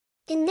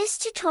In this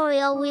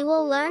tutorial we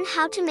will learn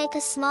how to make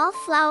a small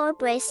flower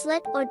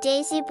bracelet or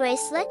daisy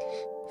bracelet.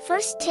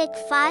 First take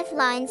 5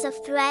 lines of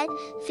thread,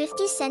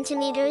 50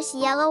 cm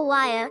yellow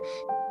wire,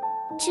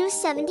 2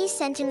 70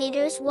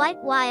 cm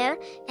white wire,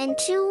 and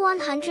 2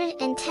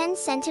 110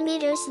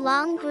 cm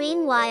long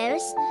green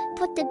wires.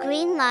 Put the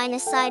green line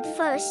aside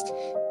first.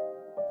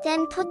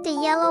 Then put the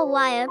yellow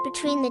wire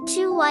between the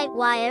 2 white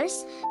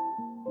wires.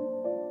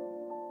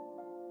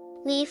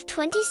 Leave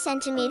 20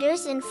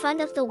 cm in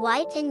front of the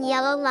white and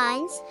yellow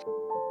lines,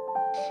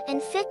 and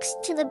fix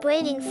to the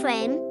braiding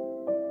frame.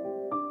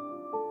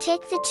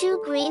 Take the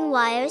 2 green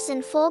wires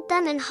and fold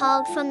them and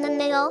hold from the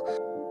middle.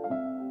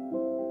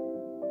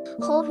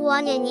 Hold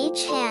one in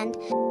each hand.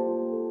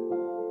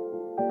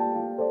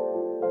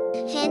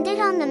 Hand it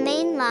on the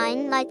main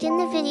line like in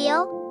the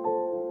video.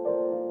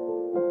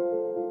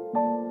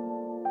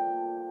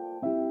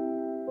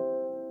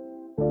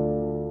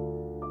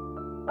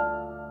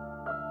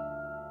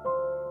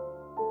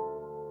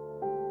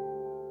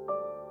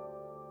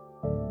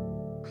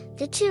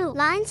 The 2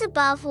 lines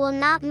above will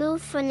not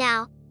move for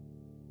now.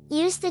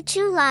 Use the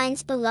 2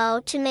 lines below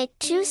to make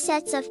 2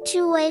 sets of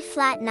 2-way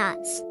flat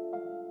knots.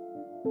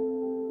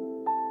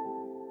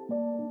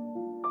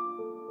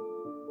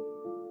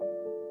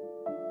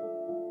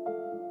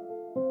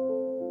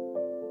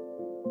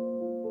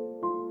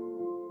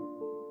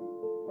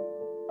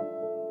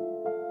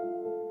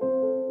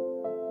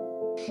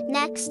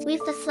 Next,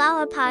 weave the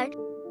flower part.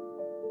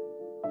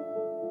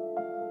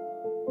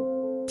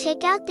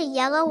 Take out the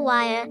yellow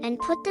wire and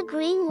put the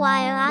green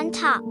wire on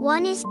top.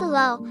 One is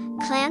below.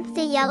 Clamp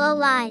the yellow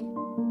line.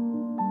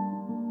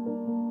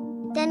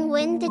 Then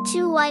wind the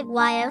 2 white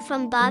wire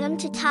from bottom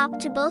to top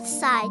to both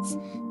sides.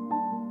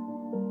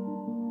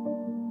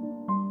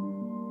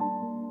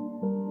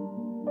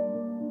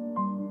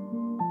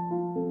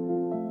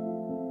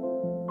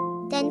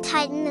 Then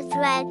tighten the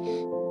thread.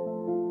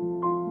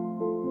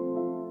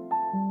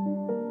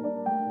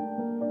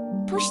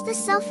 Push the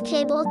self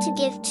cable to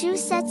give 2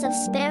 sets of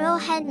sparrow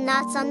head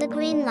knots on the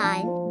green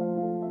line.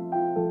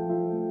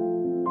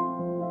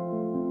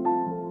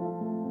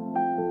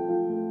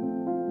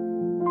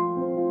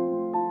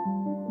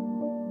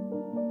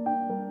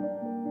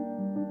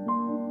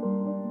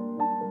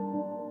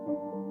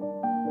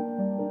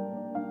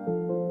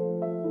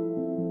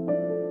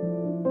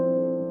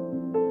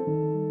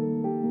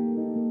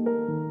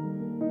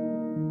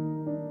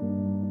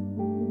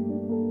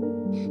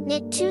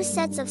 Knit 2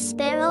 sets of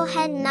sparrow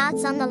head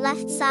knots on the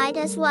left side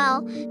as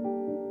well.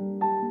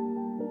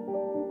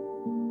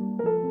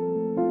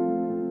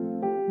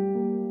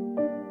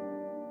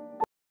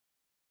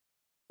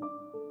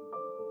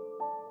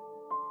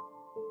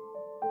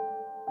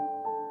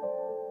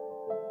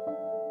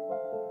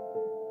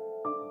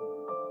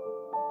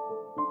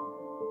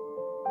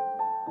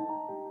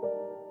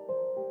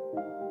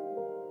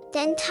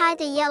 Then tie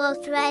the yellow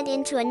thread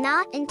into a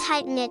knot and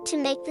tighten it to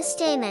make the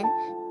stamen.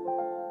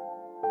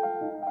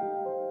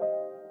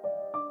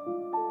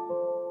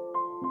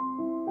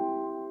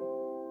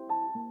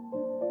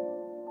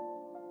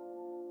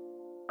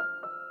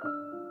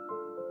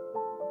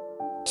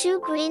 Two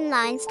green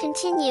lines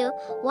continue,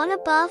 one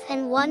above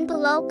and one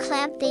below.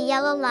 Clamp the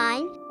yellow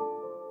line.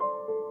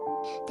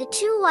 The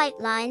 2 white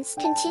lines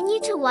continue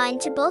to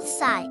wind to both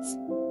sides.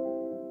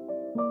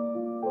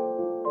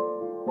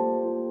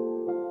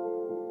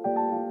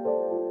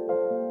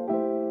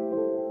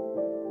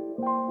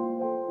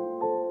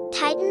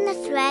 Tighten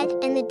the thread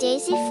and the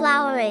daisy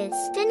flower is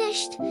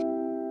finished.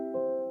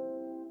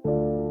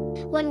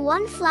 When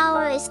one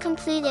flower is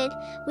completed,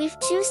 weave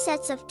 2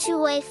 sets of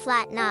 2-way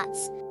flat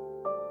knots.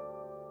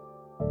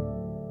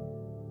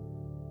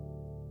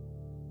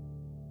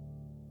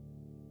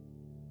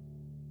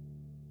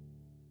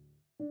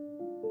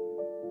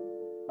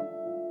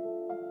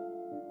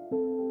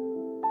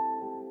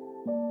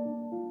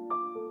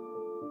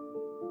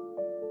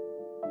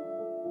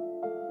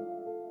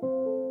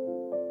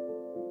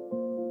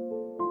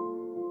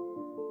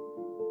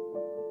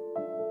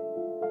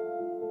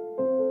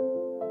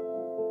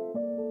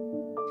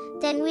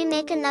 Then we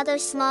make another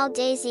small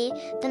daisy.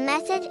 The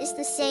method is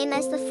the same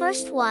as the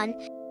first one.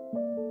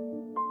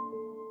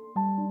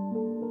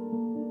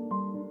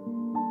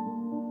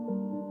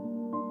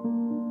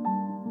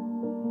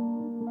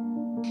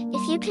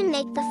 If you can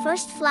make the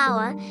first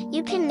flower,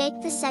 you can make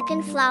the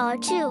second flower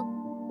too.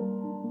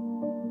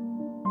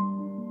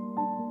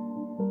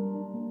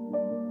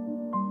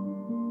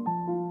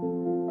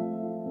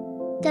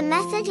 The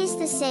method is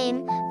the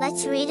same.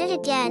 Let's read it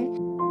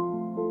again.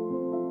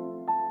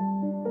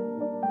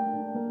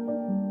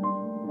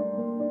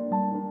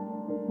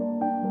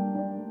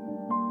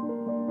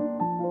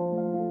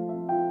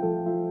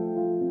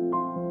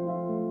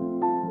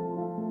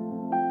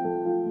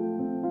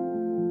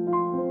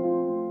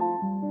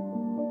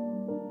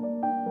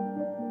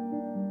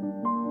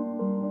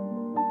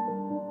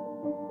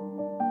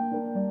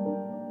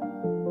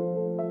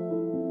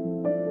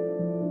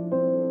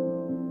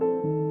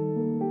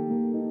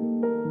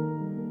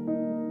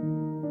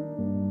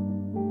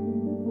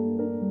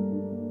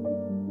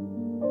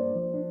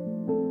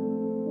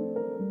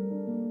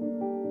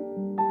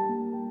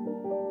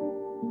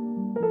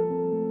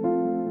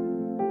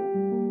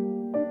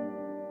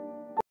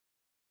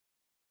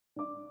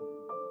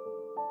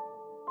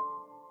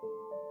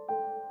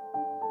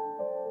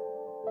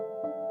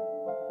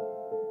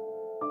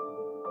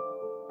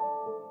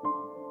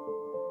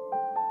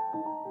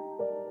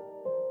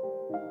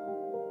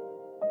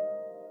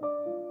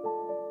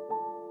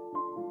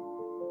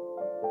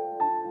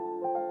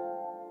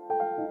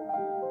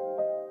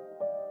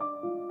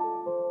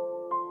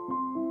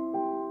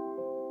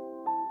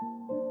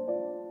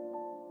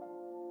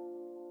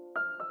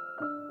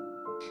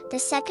 The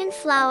second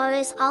flower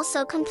is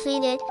also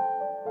completed.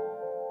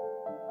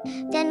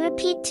 Then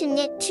repeat to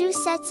knit 2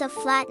 sets of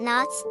flat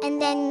knots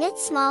and then knit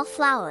small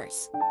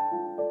flowers.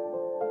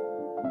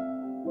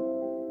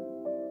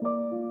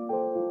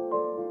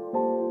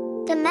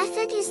 The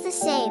method is the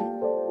same.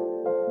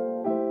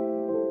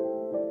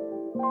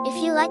 If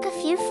you like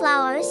a few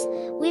flowers,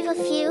 weave a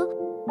few.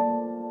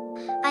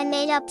 I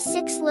made up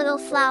 6 little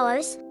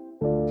flowers.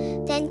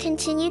 Then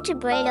continue to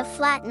braid a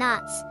flat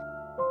knots.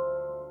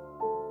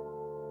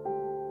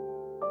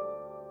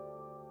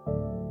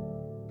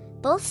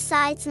 Both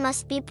sides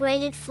must be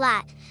braided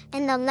flat,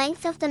 and the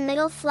length of the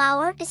middle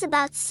flower is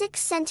about 6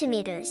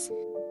 centimeters.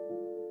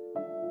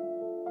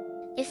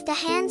 If the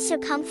hand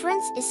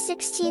circumference is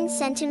 16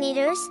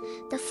 centimeters,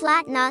 the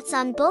flat knots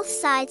on both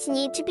sides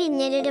need to be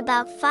knitted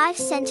about 5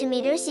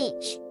 centimeters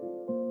each.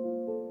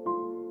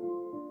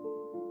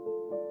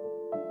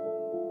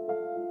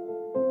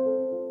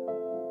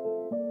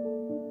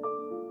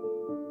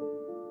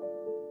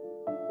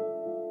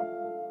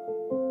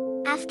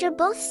 After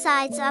both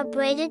sides are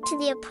braided to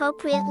the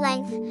appropriate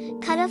length,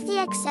 cut off the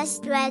excess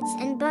threads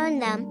and burn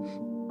them.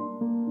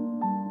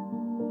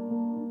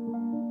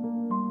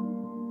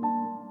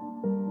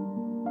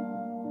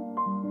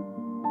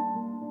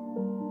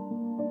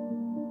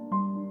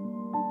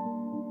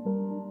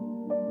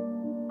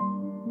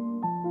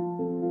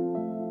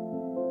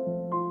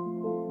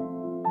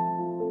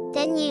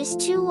 Then use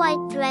 2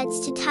 white threads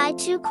to tie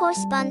 2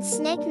 coarse-spun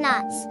snake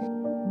knots.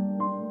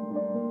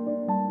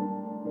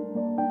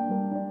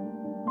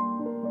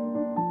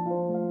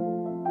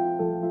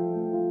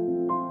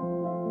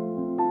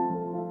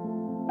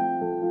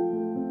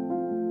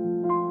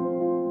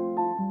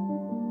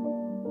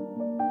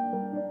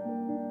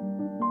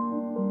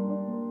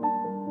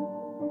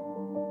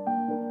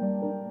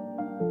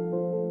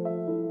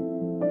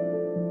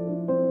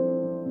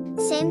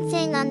 Same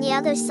thing on the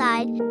other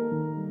side.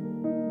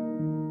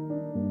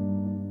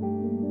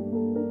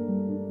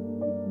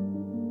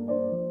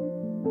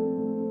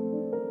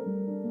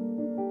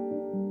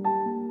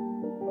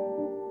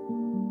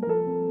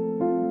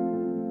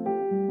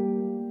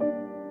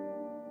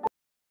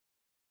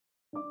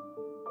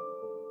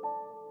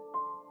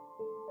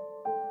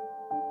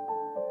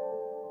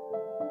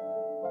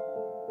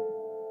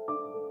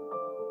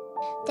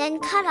 Then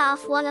cut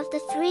off one of the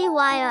 3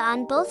 wire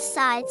on both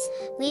sides,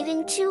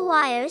 leaving 2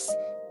 wires.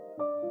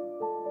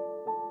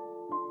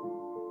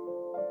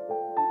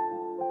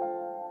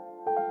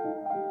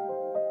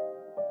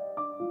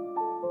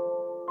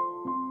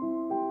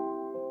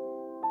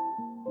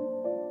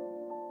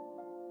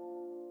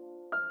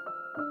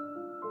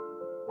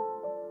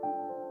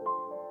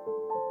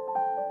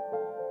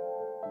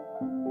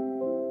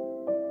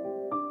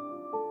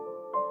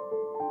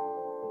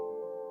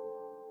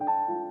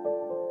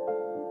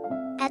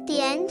 At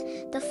the end,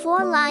 the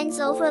 4 lines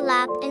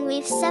overlap and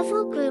weave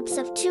several groups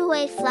of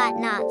 2-way flat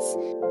knots.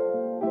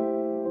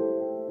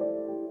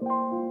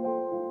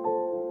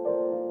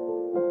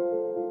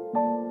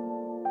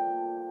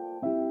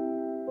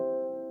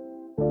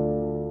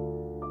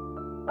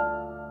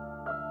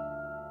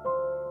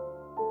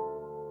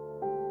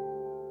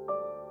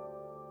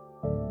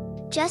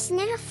 Just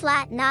knit a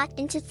flat knot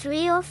into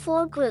 3 or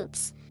 4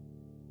 groups.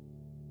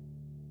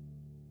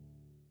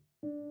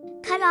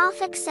 Cut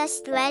off excess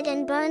thread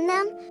and burn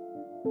them.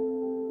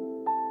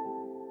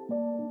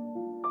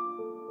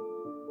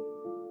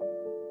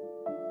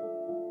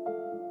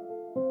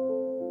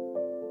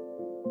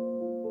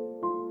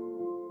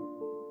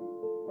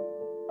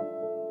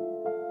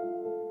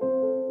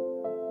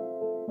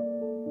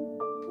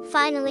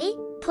 Finally,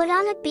 put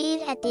on a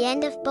bead at the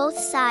end of both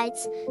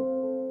sides.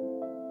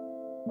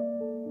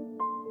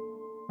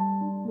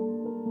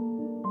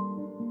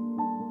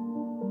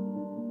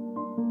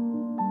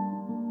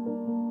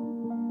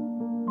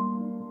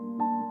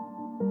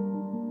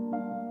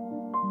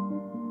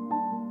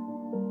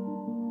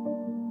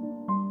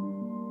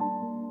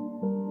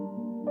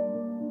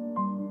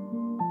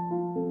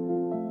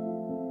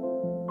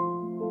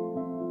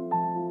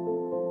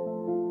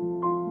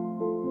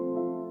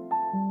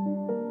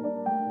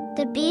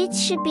 The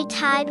beads should be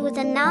tied with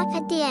a knot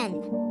at the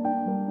end.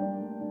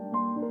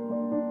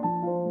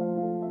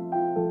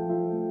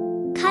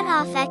 Cut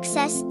off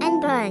excess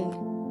and burn.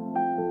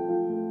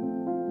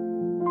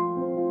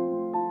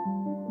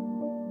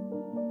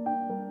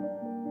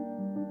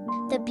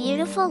 The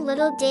beautiful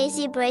little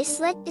daisy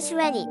bracelet is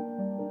ready.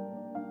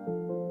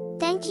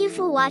 Thank you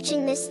for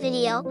watching this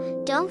video.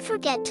 Don't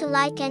forget to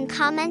like and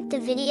comment the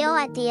video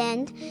at the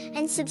end,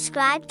 and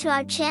subscribe to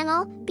our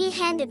channel,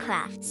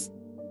 HandiCrafts.